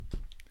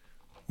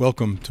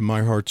Welcome to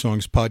my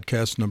Heartsongs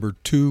podcast number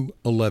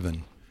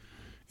 211,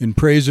 In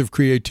Praise of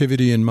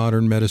Creativity in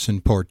Modern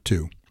Medicine, Part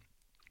 2.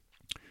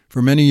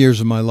 For many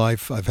years of my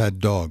life, I've had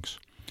dogs.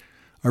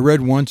 I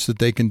read once that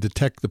they can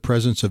detect the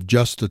presence of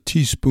just a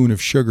teaspoon of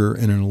sugar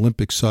in an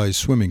Olympic-sized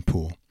swimming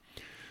pool.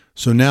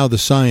 So now the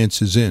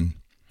science is in.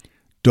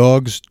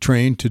 Dogs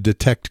trained to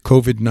detect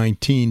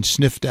COVID-19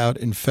 sniffed out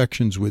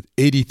infections with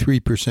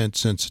 83%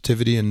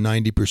 sensitivity and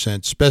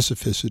 90%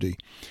 specificity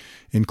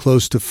in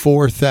close to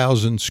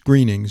 4,000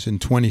 screenings in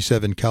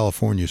 27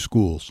 California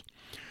schools.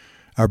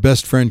 Our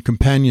best friend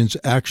companions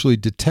actually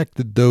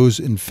detected those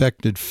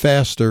infected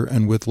faster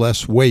and with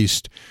less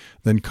waste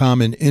than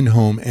common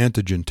in-home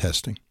antigen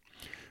testing.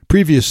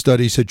 Previous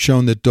studies had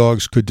shown that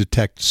dogs could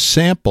detect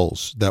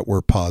samples that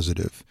were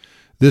positive.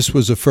 This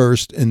was a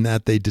first in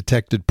that they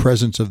detected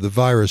presence of the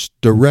virus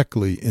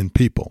directly in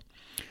people.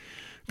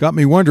 Got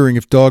me wondering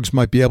if dogs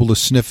might be able to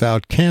sniff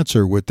out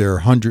cancer with their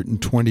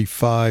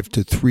 125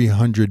 to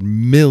 300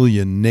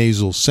 million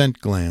nasal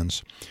scent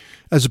glands,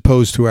 as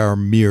opposed to our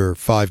mere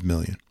 5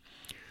 million.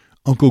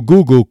 Uncle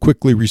Google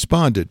quickly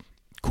responded,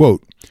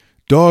 quote,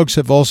 "Dogs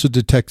have also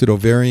detected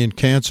ovarian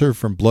cancer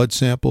from blood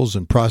samples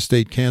and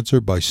prostate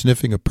cancer by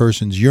sniffing a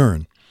person's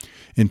urine.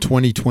 In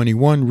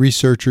 2021,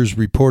 researchers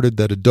reported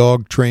that a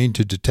dog trained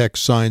to detect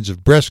signs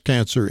of breast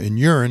cancer in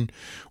urine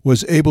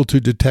was able to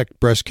detect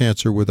breast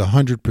cancer with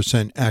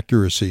 100%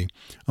 accuracy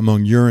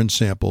among urine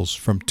samples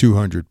from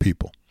 200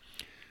 people."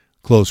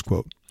 Close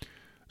quote.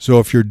 So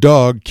if your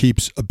dog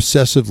keeps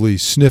obsessively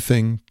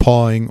sniffing,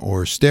 pawing,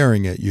 or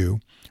staring at you,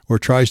 or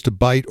tries to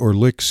bite or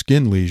lick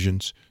skin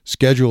lesions,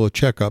 schedule a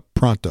checkup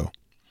pronto.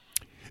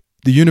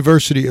 The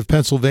University of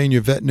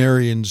Pennsylvania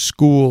Veterinarian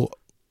School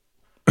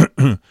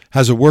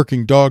has a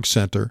working dog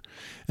center,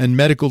 and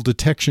medical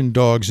detection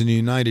dogs in the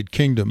United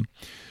Kingdom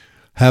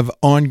have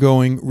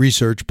ongoing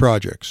research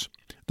projects.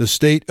 The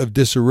state of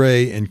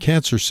disarray in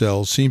cancer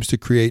cells seems to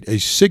create a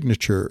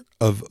signature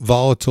of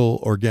volatile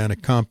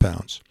organic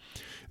compounds.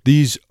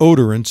 These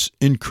odorants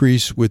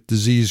increase with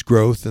disease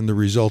growth and the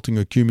resulting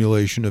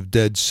accumulation of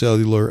dead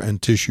cellular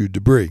and tissue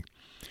debris.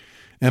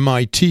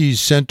 MIT's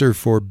Center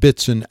for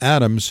Bits and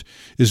Atoms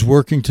is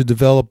working to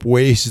develop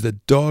ways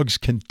that dogs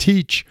can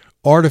teach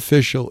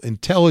artificial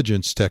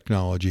intelligence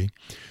technology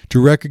to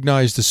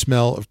recognize the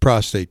smell of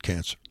prostate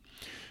cancer.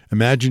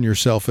 Imagine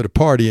yourself at a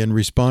party and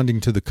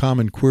responding to the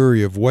common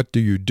query of what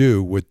do you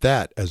do with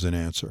that as an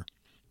answer.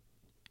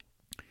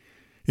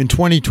 In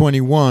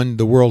 2021,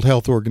 the World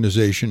Health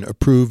Organization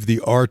approved the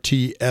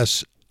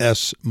RTS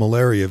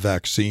malaria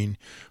vaccine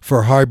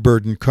for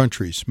high-burden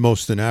countries,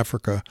 most in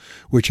Africa,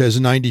 which has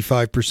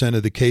 95%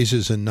 of the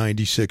cases and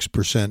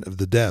 96% of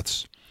the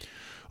deaths.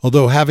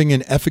 Although having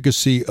an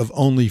efficacy of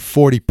only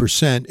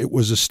 40%, it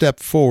was a step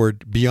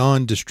forward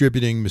beyond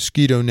distributing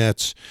mosquito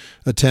nets,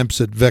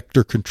 attempts at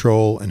vector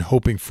control, and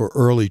hoping for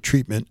early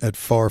treatment at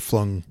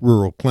far-flung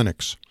rural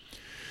clinics.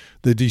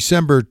 The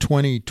December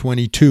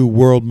 2022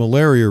 World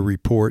Malaria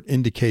Report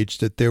indicates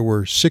that there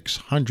were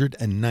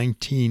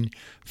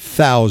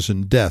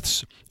 619,000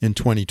 deaths in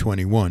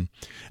 2021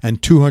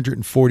 and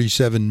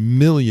 247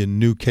 million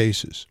new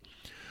cases.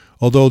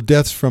 Although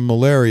deaths from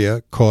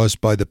malaria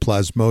caused by the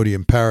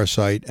Plasmodium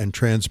parasite and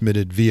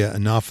transmitted via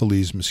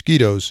Anopheles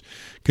mosquitoes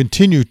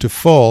continue to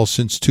fall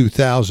since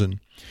 2000,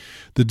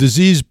 the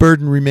disease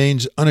burden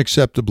remains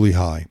unacceptably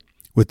high,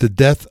 with the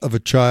death of a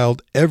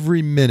child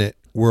every minute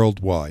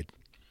worldwide.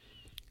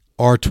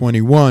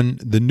 R21,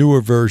 the newer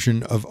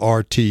version of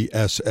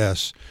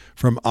RTSS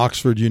from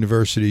Oxford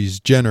University's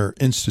Jenner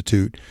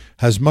Institute,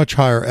 has much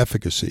higher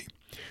efficacy.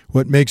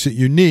 What makes it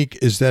unique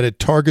is that it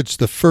targets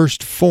the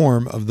first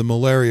form of the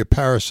malaria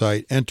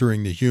parasite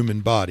entering the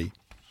human body,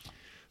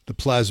 the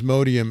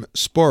Plasmodium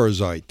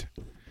sporozoite.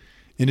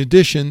 In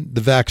addition,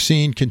 the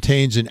vaccine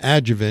contains an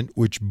adjuvant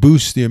which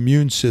boosts the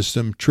immune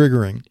system,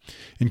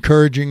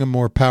 encouraging a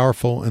more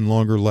powerful and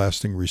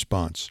longer-lasting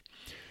response.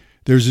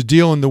 There's a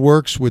deal in the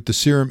works with the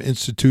Serum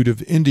Institute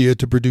of India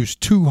to produce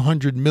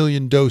 200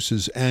 million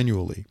doses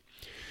annually.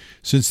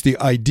 Since the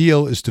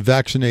ideal is to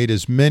vaccinate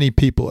as many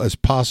people as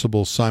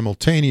possible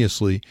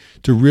simultaneously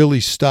to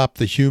really stop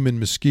the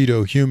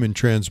human-mosquito-human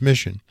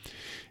transmission,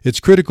 it's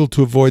critical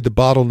to avoid the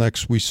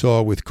bottlenecks we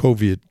saw with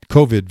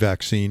COVID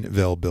vaccine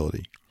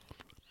availability.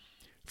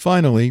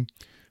 Finally,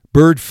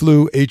 bird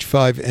flu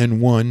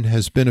H5N1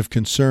 has been of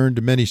concern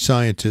to many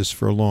scientists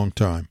for a long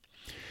time.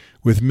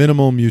 With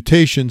minimal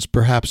mutations,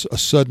 perhaps a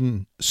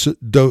sudden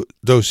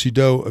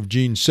do-si-do of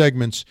gene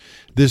segments,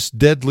 this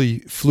deadly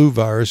flu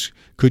virus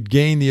could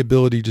gain the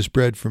ability to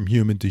spread from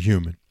human to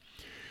human.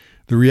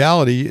 The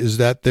reality is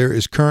that there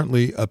is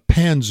currently a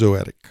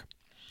panzootic,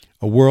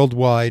 a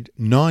worldwide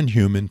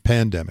non-human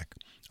pandemic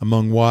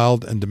among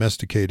wild and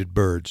domesticated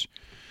birds,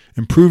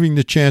 improving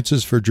the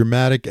chances for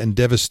dramatic and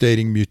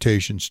devastating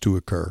mutations to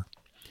occur.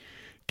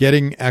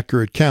 Getting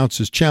accurate counts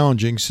is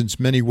challenging since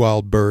many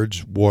wild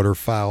birds,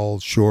 waterfowl,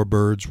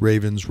 shorebirds,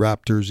 ravens,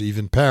 raptors,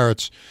 even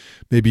parrots,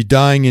 may be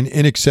dying in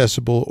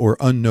inaccessible or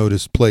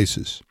unnoticed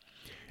places.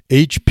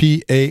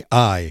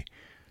 HPAI,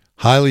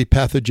 highly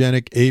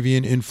pathogenic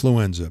avian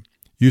influenza,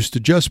 used to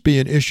just be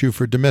an issue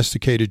for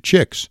domesticated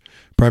chicks,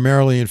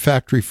 primarily in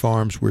factory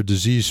farms where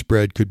disease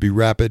spread could be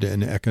rapid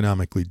and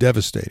economically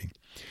devastating.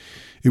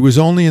 It was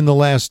only in the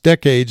last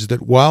decades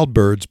that wild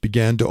birds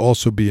began to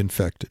also be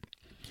infected.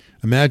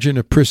 Imagine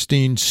a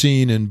pristine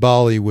scene in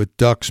Bali with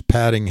ducks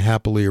padding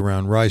happily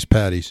around rice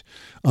paddies,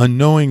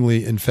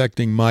 unknowingly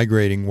infecting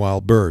migrating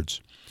wild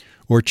birds,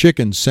 or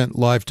chickens sent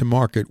live to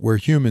market where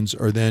humans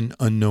are then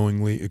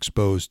unknowingly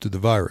exposed to the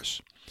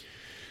virus.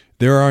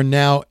 There are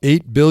now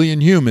 8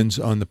 billion humans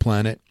on the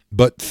planet,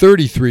 but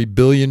 33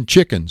 billion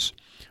chickens,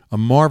 a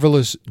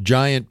marvelous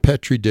giant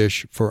petri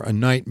dish for a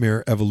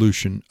nightmare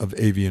evolution of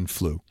avian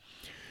flu.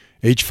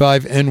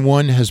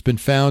 H5N1 has been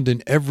found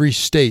in every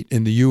state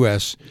in the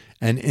U.S.,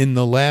 and in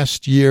the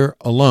last year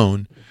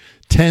alone,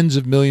 tens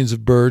of millions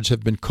of birds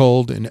have been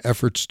culled in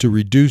efforts to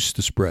reduce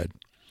the spread.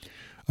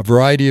 A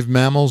variety of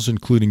mammals,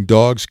 including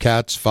dogs,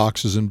 cats,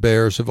 foxes, and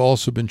bears, have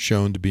also been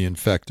shown to be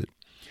infected.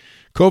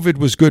 COVID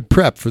was good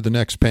prep for the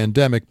next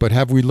pandemic, but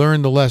have we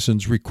learned the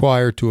lessons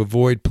required to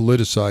avoid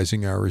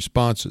politicizing our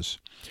responses?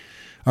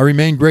 I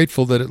remain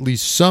grateful that at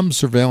least some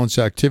surveillance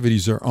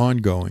activities are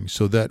ongoing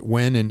so that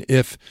when and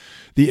if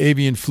the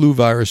avian flu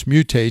virus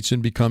mutates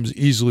and becomes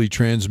easily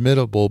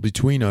transmittable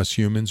between us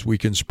humans, we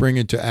can spring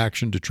into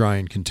action to try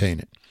and contain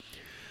it.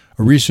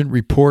 A recent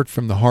report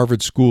from the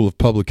Harvard School of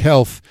Public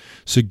Health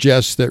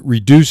suggests that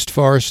reduced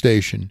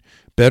forestation,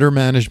 better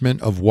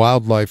management of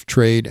wildlife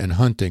trade and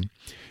hunting,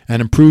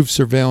 and improved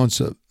surveillance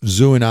of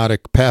zoonotic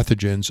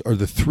pathogens are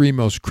the three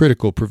most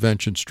critical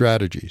prevention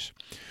strategies.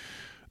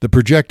 The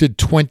projected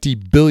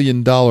 $20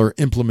 billion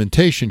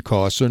implementation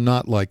costs are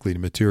not likely to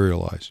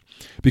materialize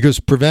because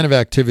preventive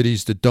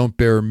activities that don't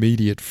bear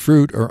immediate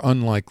fruit are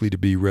unlikely to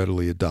be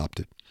readily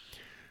adopted.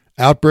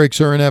 Outbreaks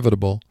are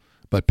inevitable,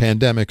 but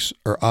pandemics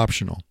are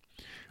optional.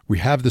 We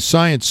have the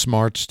science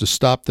smarts to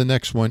stop the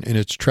next one in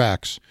its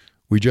tracks.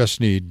 We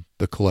just need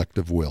the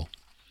collective will.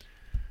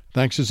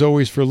 Thanks as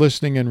always for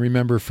listening, and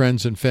remember,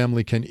 friends and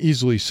family can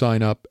easily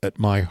sign up at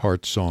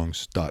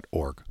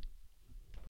myheartsongs.org.